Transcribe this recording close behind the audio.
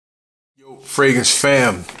Fragrance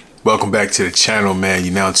fam, welcome back to the channel, man.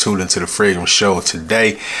 You're now tuned into the Fragrance Show.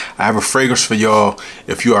 Today I have a fragrance for y'all.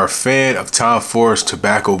 If you are a fan of Tom Ford's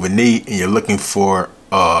Tobacco Vanille and you're looking for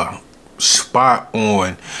a spot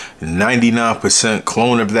on 99%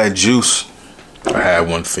 clone of that juice, I have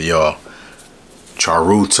one for y'all.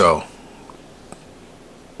 CHARUTO,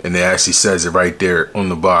 and it actually says it right there on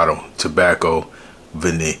the bottle, Tobacco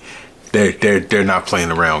Vanille. They're not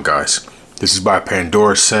playing around, guys. This is by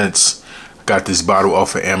Pandora Scents. Got this bottle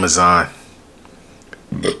off of Amazon.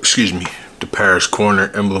 Excuse me. The Paris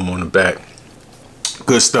corner emblem on the back.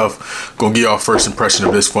 Good stuff. Gonna give y'all first impression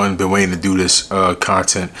of this one. Been waiting to do this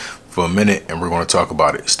content for a minute, and we're gonna talk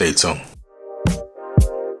about it. Stay tuned.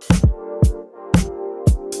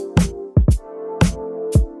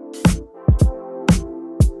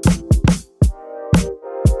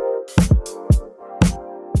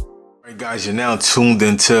 Guys, you're now tuned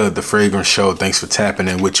into the Fragrance Show. Thanks for tapping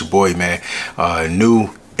in with your boy, man.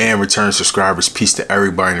 New and return subscribers, peace to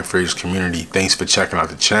everybody in the fragrance community. Thanks for checking out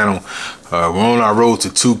the channel. We're on our road to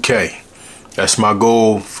 2K. That's my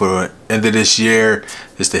goal for the end of this year,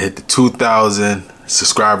 is to hit the 2,000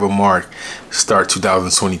 subscriber mark, start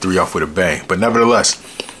 2023 off with a bang. But nevertheless,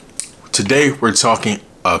 today we're talking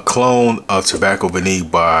a clone of Tobacco Vanille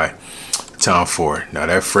by Tom Ford. Now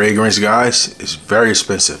that fragrance, guys, is very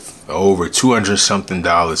expensive. Over $200 something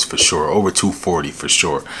for sure, over $240 for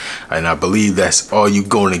sure, and I believe that's all you're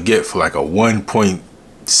going to get for like a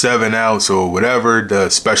 1.7 ounce or whatever the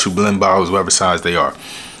special blend bottles, whatever size they are.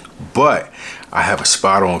 But I have a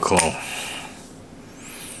spot on clone,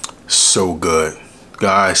 so good,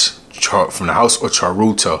 guys. From the house of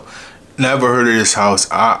CHARUTO. Never heard of this house.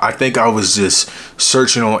 I think I was just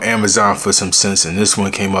searching on Amazon for some scents, and this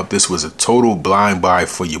one came up. This was a total blind buy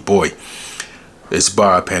for your boy. It's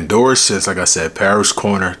by Pandora Scents, like I said, Paris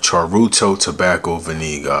Corner, CHARUTO Tobacco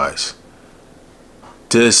Vanille, guys.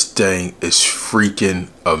 This thing is freaking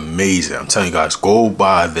amazing. I'm telling you guys, go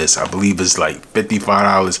buy this. I believe it's like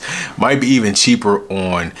 $55. Might be even cheaper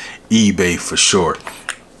on eBay for sure.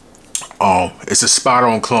 It's a spot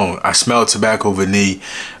on clone. I smell Tobacco Vanille.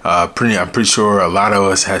 I'm pretty sure a lot of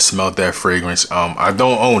us have smelled that fragrance. I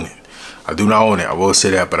don't own it. I do not own it, I will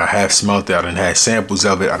say that, but I have smelled it. I done had samples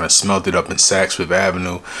of it. I done smelled it up in Saks Fifth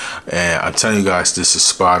Avenue, and I'm telling you guys, this is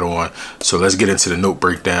spot on. So let's get into the note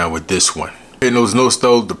breakdown with this one. In those notes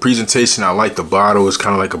though, the presentation, I like the bottle. It's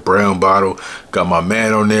kind of like a brown bottle. Got my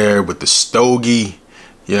man on there with the stogie.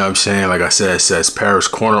 You know what I'm saying? Like I said, it says Paris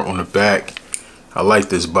Corner on the back. I like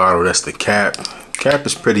this bottle. That's the cap. Cap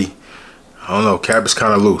is pretty, I don't know, cap is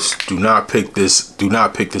kind of loose. Do not pick this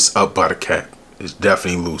up by the cap. It's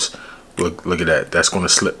definitely loose. Look at that. That's going to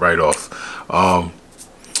slip right off.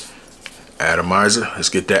 Atomizer. Let's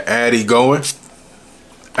get that Addy going.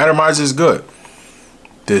 Atomizer is good.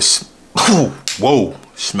 This, whoa,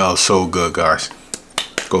 smells so good, guys.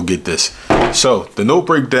 Go get this. So the note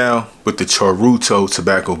breakdown with the CHARUTO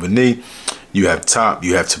Tobacco Vanille. You have top,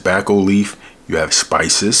 you have tobacco leaf, you have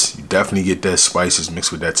spices. You definitely get that spices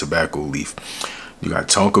mixed with that tobacco leaf. You got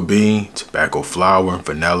tonka bean, tobacco flower,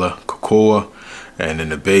 vanilla, cocoa. And in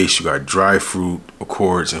the base, you got dry fruit,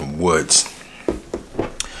 accords, and woods.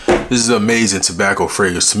 This is an amazing tobacco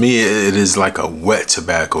fragrance. To me, it is like a wet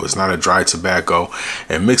tobacco. It's not a dry tobacco.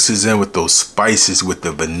 It mixes in with those spices, with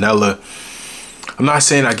the vanilla. I'm not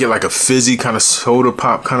saying I get like a fizzy kind of soda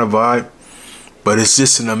pop kind of vibe, but it's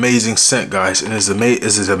just an amazing scent, guys. And it's an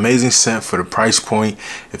amazing scent for the price point.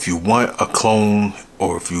 If you want a clone,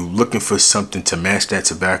 or if you're looking for something to match that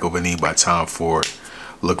Tobacco Vanille by Tom Ford,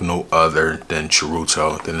 look no other than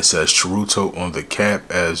CHARUTO. Then it says CHARUTO on the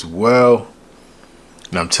cap as well.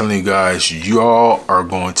 And I'm telling you guys, y'all are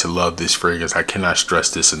going to love this fragrance. I cannot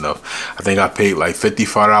stress this enough. I think I paid like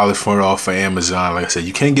 $55 for it off of Amazon. Like I said,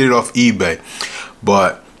 you can't get it off eBay,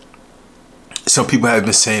 but some people have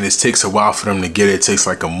been saying it takes a while for them to get it. It takes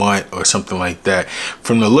like a month or something like that.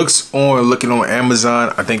 From the looking on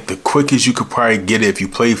Amazon, I think the quickest you could probably get it if you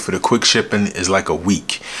pay for the quick shipping is like a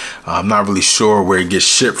week. I'm not really sure where it gets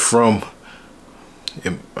shipped from.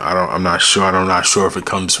 I'm not sure if it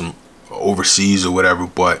comes from overseas or whatever,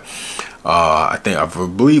 but I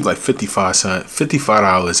believe like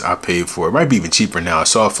 $55 I paid for it. It might be even cheaper now. I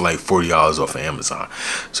saw it for like $40 off of Amazon.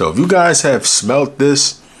 So if you guys have smelled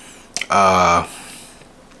this, let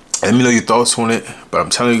me know your thoughts on it. But I'm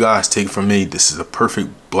telling you guys, take it from me, this is a perfect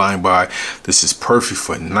blind buy. This is perfect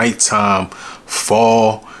for nighttime,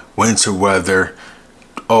 fall, winter weather.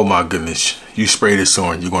 Oh my goodness, you spray this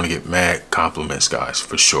on, you're going to get mad compliments, guys,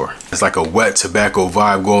 for sure. It's like a wet tobacco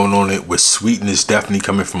vibe going on it, with sweetness definitely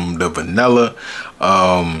coming from the vanilla,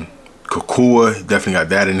 cocoa, definitely got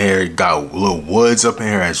that in here. Got little woods up in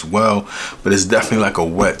here as well, but it's definitely like a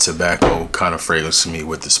wet tobacco kind of fragrance to me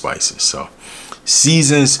with the spices. So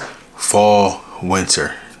seasons, fall,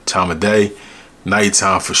 winter, time of day,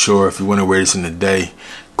 nighttime for sure. If you want to wear this in the day,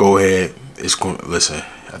 go ahead. It's going, listen,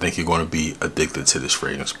 I think you're going to be addicted to this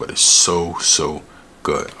fragrance, but it's so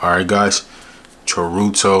good. All right, guys,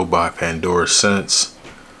 Charuto by Pandora Scents.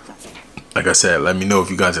 Like I said, let me know if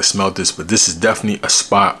you guys have smelled this, but this is definitely a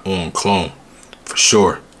spot on clone for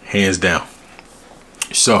sure, hands down.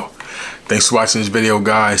 So thanks for watching this video,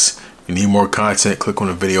 guys. If you need more content, click on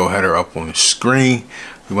the video header up on the screen.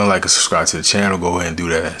 If you want to like and subscribe to the channel, go ahead and do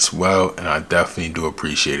that as well, and I definitely do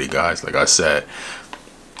appreciate it, guys. Like I said,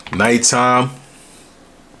 nighttime,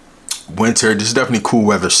 winter, this is definitely cool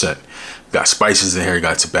weather scent. Got spices in here,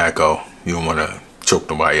 got tobacco. You don't want to choke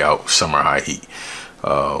nobody out, summer high heat.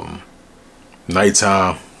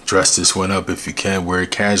 Nighttime, dress this one up if you can, wear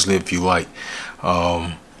it casually if you like.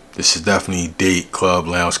 This is definitely date, club,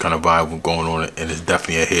 lounge kind of vibe going on, and it's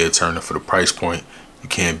definitely a head turner for the price point. You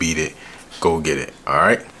can't beat it. Go get it. All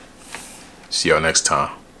right, see y'all next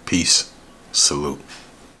time. Peace, salute.